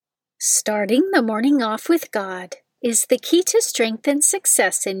Starting the morning off with God is the key to strength and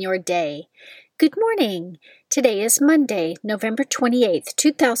success in your day. Good morning. Today is Monday, November 28th,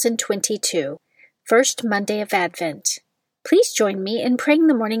 2022, first Monday of Advent. Please join me in praying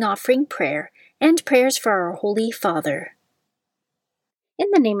the morning offering prayer and prayers for our Holy Father. In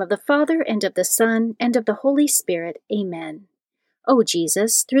the name of the Father, and of the Son, and of the Holy Spirit, Amen. O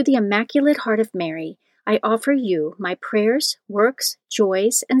Jesus, through the Immaculate Heart of Mary, I offer you my prayers, works,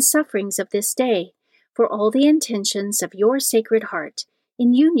 joys, and sufferings of this day, for all the intentions of your Sacred Heart,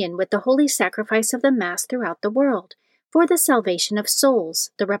 in union with the holy sacrifice of the Mass throughout the world, for the salvation of souls,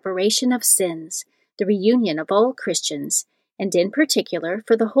 the reparation of sins, the reunion of all Christians, and in particular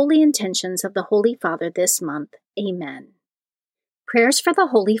for the holy intentions of the Holy Father this month. Amen. Prayers for the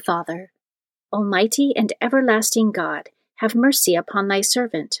Holy Father. Almighty and everlasting God, have mercy upon thy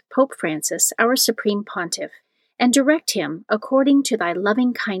servant, Pope Francis, our Supreme Pontiff, and direct him, according to thy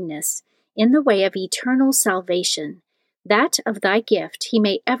loving kindness, in the way of eternal salvation, that of thy gift he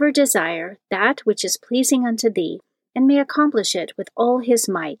may ever desire that which is pleasing unto thee, and may accomplish it with all his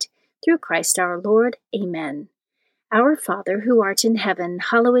might, through Christ our Lord. Amen. Our Father, who art in heaven,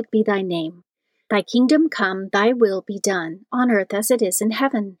 hallowed be thy name. Thy kingdom come, thy will be done, on earth as it is in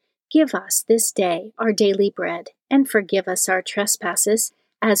heaven. Give us this day our daily bread, and forgive us our trespasses,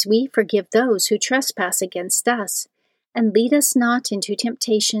 as we forgive those who trespass against us. And lead us not into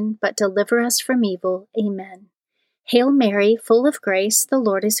temptation, but deliver us from evil. Amen. Hail Mary, full of grace, the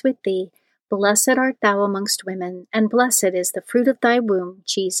Lord is with thee. Blessed art thou amongst women, and blessed is the fruit of thy womb,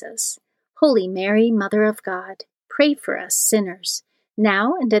 Jesus. Holy Mary, Mother of God, pray for us sinners,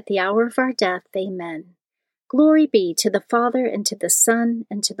 now and at the hour of our death. Amen. Glory be to the Father, and to the Son,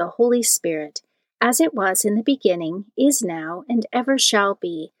 and to the Holy Spirit, as it was in the beginning, is now, and ever shall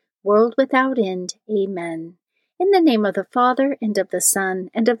be, world without end. Amen. In the name of the Father, and of the Son,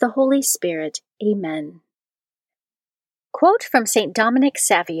 and of the Holy Spirit. Amen. Quote from St. Dominic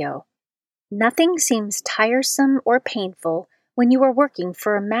Savio: Nothing seems tiresome or painful when you are working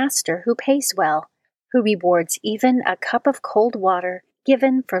for a master who pays well, who rewards even a cup of cold water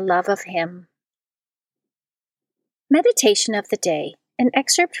given for love of him. Meditation of the Day, an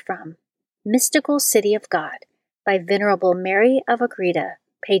excerpt from Mystical City of God by Venerable Mary of Agreda,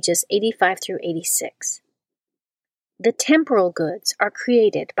 pages 85 through 86. The temporal goods are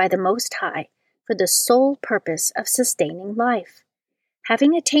created by the Most High for the sole purpose of sustaining life.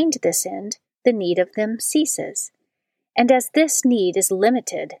 Having attained this end, the need of them ceases. And as this need is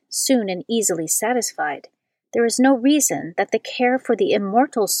limited, soon and easily satisfied, there is no reason that the care for the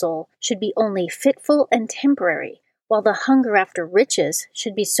immortal soul should be only fitful and temporary, while the hunger after riches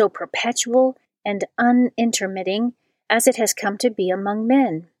should be so perpetual and unintermitting as it has come to be among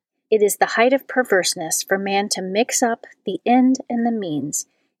men. It is the height of perverseness for man to mix up the end and the means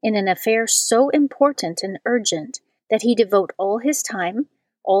in an affair so important and urgent that he devote all his time,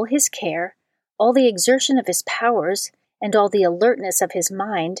 all his care, all the exertion of his powers, and all the alertness of his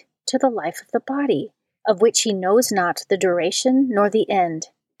mind to the life of the body, of which he knows not the duration nor the end,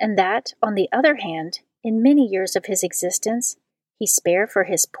 and that, on the other hand, in many years of his existence, he spare for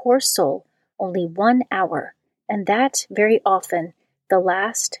his poor soul only 1 hour, and that very often the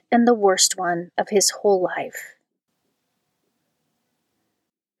last and the worst one of his whole life.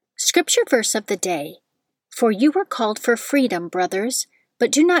 Scripture verse of the day. For you were called for freedom, brothers,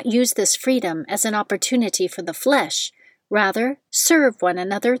 but do not use this freedom as an opportunity for the flesh. Rather, serve one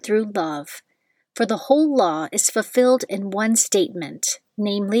another through love. For the whole law is fulfilled in one statement,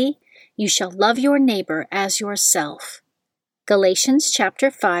 namely, you shall love your neighbor as yourself. Galatians chapter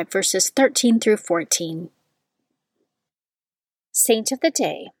 5, verses 13 through 14. Saint of the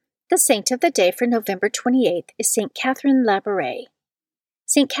Day. The saint of the day for November 28th is St. Catherine Labouré.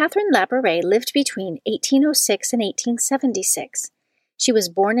 St. Catherine Labouré lived between 1806 and 1876. She was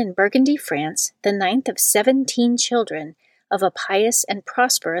born in Burgundy, France, the ninth of 17 children of a pious and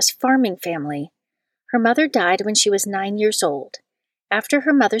prosperous farming family. Her mother died when she was 9 years old. After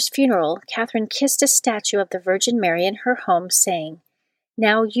her mother's funeral, Catherine kissed a statue of the Virgin Mary in her home, saying,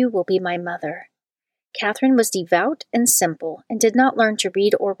 "Now you will be my mother." Catherine was devout and simple and did not learn to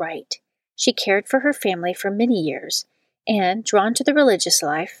read or write. She cared for her family for many years, and, drawn to the religious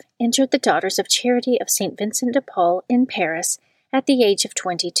life, entered the Daughters of Charity of St. Vincent de Paul in Paris at the age of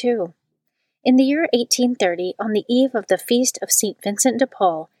 22. In the year 1830, on the eve of the feast of St. Vincent de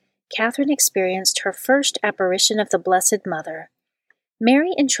Paul, Catherine experienced her first apparition of the Blessed Mother.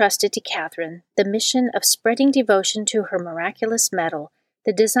 Mary entrusted to Catherine the mission of spreading devotion to her miraculous medal,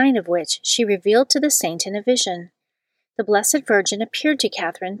 the design of which she revealed to the saint in a vision. The Blessed Virgin appeared to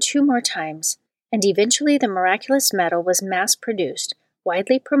Catherine 2 more times, and eventually the miraculous medal was mass-produced,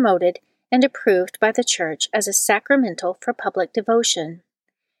 widely promoted and approved by the Church as a sacramental for public devotion.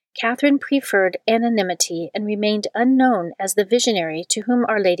 Catherine preferred anonymity and remained unknown as the visionary to whom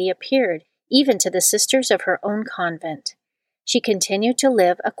Our Lady appeared, even to the sisters of her own convent. She continued to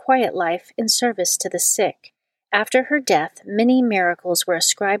live a quiet life in service to the sick. After her death, many miracles were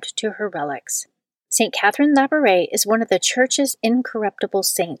ascribed to her relics. St. Catherine Labouré is one of the Church's incorruptible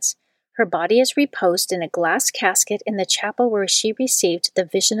saints. Her body is reposed in a glass casket in the chapel where she received the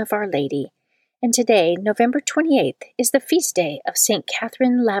vision of Our Lady. And today, November 28th, is the feast day of St.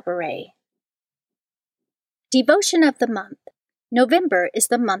 Catherine Labouré. Devotion of the Month. November is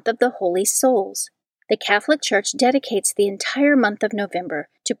the month of the Holy Souls. The Catholic Church dedicates the entire month of November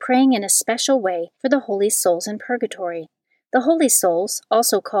to praying in a special way for the holy souls in purgatory. The holy souls,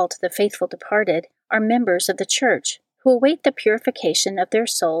 also called the faithful departed, are members of the Church who await the purification of their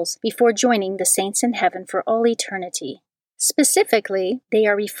souls before joining the saints in heaven for all eternity. Specifically, they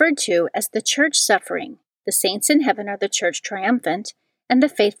are referred to as the Church suffering. The saints in heaven are the Church triumphant, and the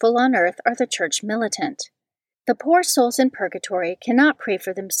faithful on earth are the Church militant. The poor souls in purgatory cannot pray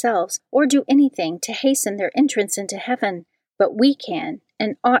for themselves or do anything to hasten their entrance into heaven, but we can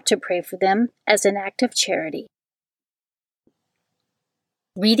and ought to pray for them as an act of charity.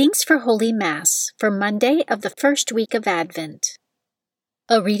 Readings for Holy Mass for Monday of the first week of Advent.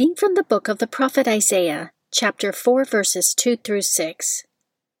 A reading from the book of the prophet Isaiah, chapter 4, verses 2 through 6.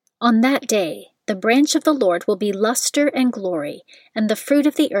 On that day, the branch of the Lord will be luster and glory, and the fruit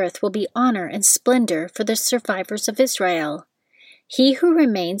of the earth will be honor and splendor for the survivors of Israel. He who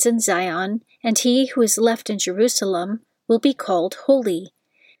remains in Zion and he who is left in Jerusalem will be called holy,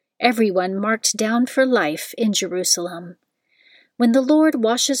 everyone marked down for life in Jerusalem. When the Lord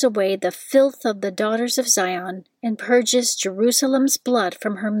washes away the filth of the daughters of Zion and purges Jerusalem's blood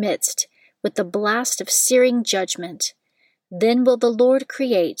from her midst with the blast of searing judgment, then will the Lord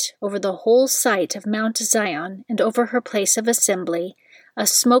create over the whole site of Mount Zion and over her place of assembly a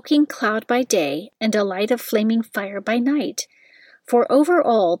smoking cloud by day and a light of flaming fire by night. For over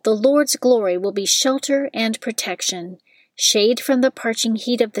all the Lord's glory will be shelter and protection, shade from the parching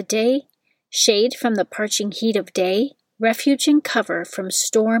heat of the day, shade from the parching heat of day, refuge and cover from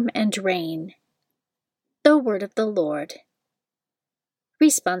storm and rain. The Word of the Lord.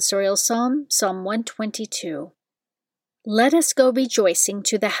 Responsorial Psalm, Psalm 122. Let us go rejoicing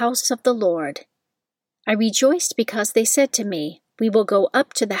to the house of the Lord. I rejoiced because they said to me, We will go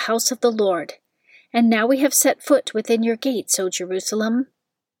up to the house of the Lord. And now we have set foot within your gates, O Jerusalem.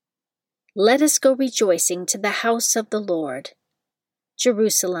 Let us go rejoicing to the house of the Lord.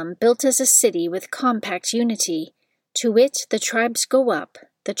 Jerusalem, built as a city with compact unity, to it the tribes go up,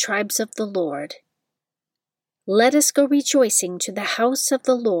 the tribes of the Lord. Let us go rejoicing to the house of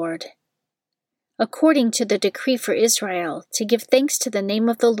the Lord. According to the decree for Israel, to give thanks to the name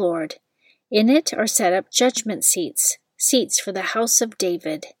of the Lord, in it are set up judgment seats, seats for the house of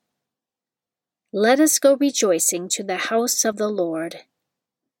David. Let us go rejoicing to the house of the Lord.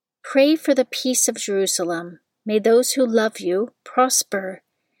 Pray for the peace of Jerusalem. May those who love you prosper.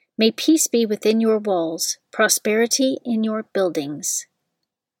 May peace be within your walls, prosperity in your buildings.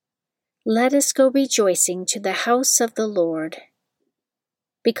 Let us go rejoicing to the house of the Lord.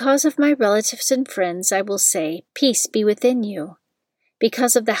 Because of my relatives and friends, I will say, Peace be within you.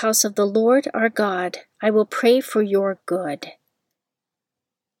 Because of the house of the Lord our God, I will pray for your good.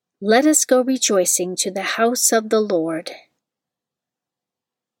 Let us go rejoicing to the house of the Lord.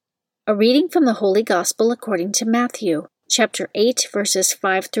 A reading from the Holy Gospel according to Matthew, chapter 8, verses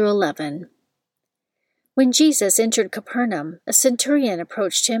 5 through 11. When Jesus entered Capernaum, a centurion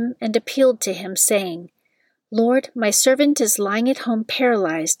approached him and appealed to him, saying, Lord, my servant is lying at home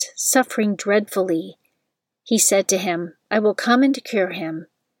paralyzed, suffering dreadfully. He said to him, I will come and cure him.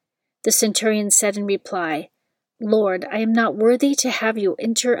 The centurion said in reply, Lord, I am not worthy to have you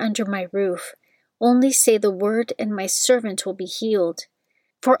enter under my roof. Only say the word, and my servant will be healed.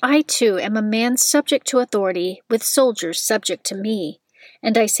 For I too am a man subject to authority, with soldiers subject to me.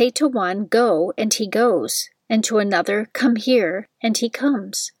 And I say to one, Go, and he goes, and to another, Come here, and he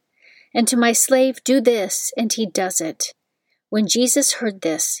comes. And to my slave, Do this, and he does it. When Jesus heard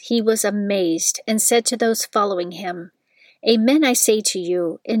this, he was amazed, and said to those following him, Amen, I say to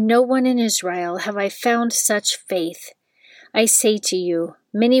you, in no one in Israel have I found such faith. I say to you,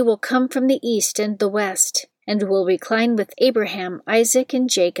 many will come from the east and the west, and will recline with Abraham, Isaac, and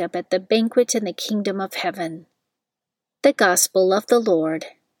Jacob at the banquet in the kingdom of heaven. The Gospel of the Lord.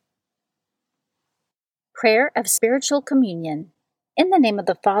 Prayer of Spiritual Communion. In the name of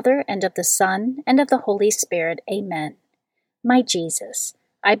the Father, and of the Son, and of the Holy Spirit. Amen. My Jesus,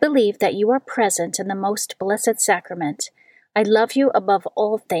 I believe that you are present in the most blessed sacrament. I love you above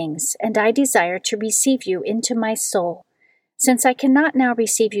all things, and I desire to receive you into my soul. Since I cannot now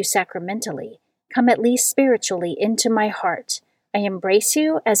receive you sacramentally, come at least spiritually into my heart. I embrace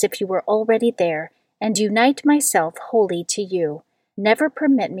you as if you were already there, and unite myself wholly to you. Never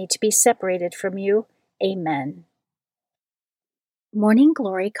permit me to be separated from you. Amen. Morning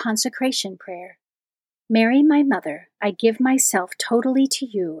Glory Consecration Prayer. Mary, my mother, I give myself totally to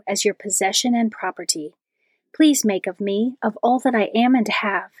you as your possession and property. Please make of me, of all that I am and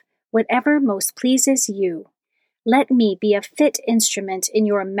have, whatever most pleases you. Let me be a fit instrument in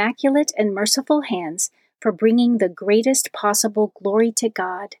your immaculate and merciful hands for bringing the greatest possible glory to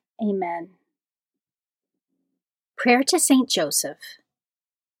God. Amen. Prayer to Saint Joseph.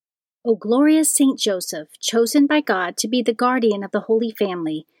 O glorious Saint Joseph, chosen by God to be the guardian of the Holy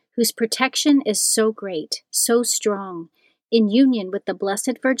Family, whose protection is so great, so strong, in union with the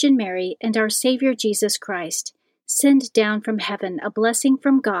Blessed Virgin Mary and our Savior Jesus Christ, send down from heaven a blessing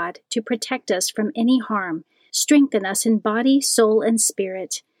from God to protect us from any harm, strengthen us in body, soul, and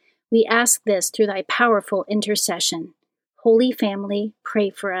spirit. We ask this through thy powerful intercession. Holy Family, pray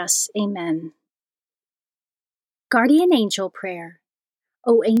for us. Amen. Guardian Angel Prayer.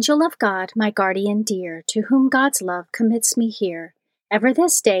 O angel of God, my guardian dear, to whom God's love commits me here, ever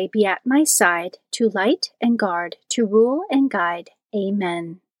this day be at my side, to light and guard, to rule and guide.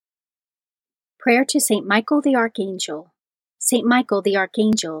 Amen. Prayer to Saint Michael the Archangel. Saint Michael the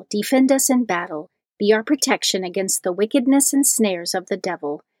Archangel, defend us in battle, be our protection against the wickedness and snares of the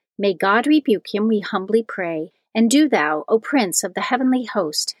devil. May God rebuke him, we humbly pray, and do thou, O Prince of the heavenly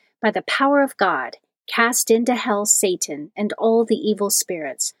host, by the power of God, cast into hell Satan and all the evil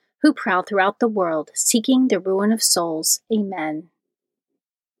spirits who prowl throughout the world, seeking the ruin of souls. Amen.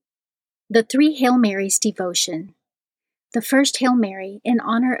 The Three Hail Marys Devotion. The first Hail Mary, in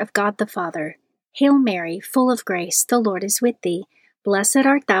honor of God the Father. Hail Mary, full of grace, the Lord is with thee. Blessed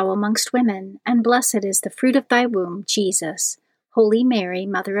art thou amongst women, and blessed is the fruit of thy womb, Jesus. Holy Mary,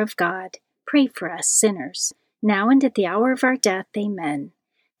 Mother of God, pray for us sinners, now and at the hour of our death. Amen.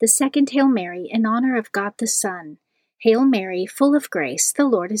 The second Hail Mary, in honor of God the Son. Hail Mary, full of grace, the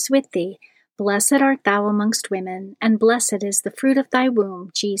Lord is with thee. Blessed art thou amongst women, and blessed is the fruit of thy womb,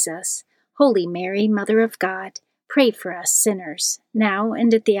 Jesus. Holy Mary, Mother of God, pray for us sinners, now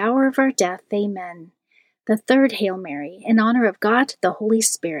and at the hour of our death. Amen. The third Hail Mary, in honor of God the Holy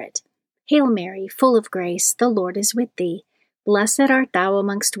Spirit. Hail Mary, full of grace, the Lord is with thee. Blessed art thou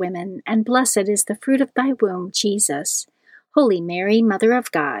amongst women, and blessed is the fruit of thy womb, Jesus. Holy Mary, Mother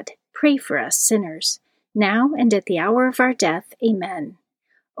of God, pray for us sinners, now and at the hour of our death. Amen.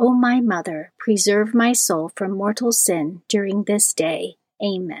 O my Mother, preserve my soul from mortal sin during this day.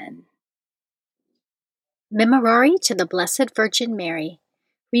 Amen. Memorare to the Blessed Virgin Mary.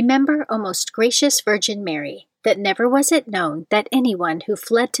 Remember, O most gracious Virgin Mary, that never was it known that anyone who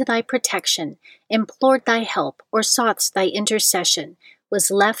fled to thy protection, implored thy help, or sought thy intercession, was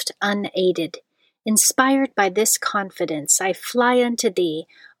left unaided. Inspired by this confidence, I fly unto thee,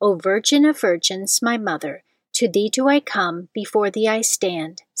 O Virgin of Virgins, my Mother. To thee do I come, before thee I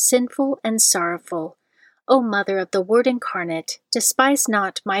stand, sinful and sorrowful. O Mother of the Word incarnate, despise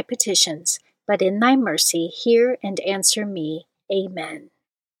not my petitions, but in thy mercy hear and answer me. Amen.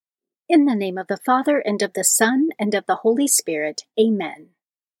 In the name of the Father, and of the Son, and of the Holy Spirit. Amen.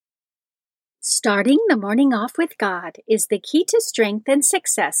 Starting the morning off with God is the key to strength and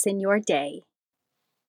success in your day.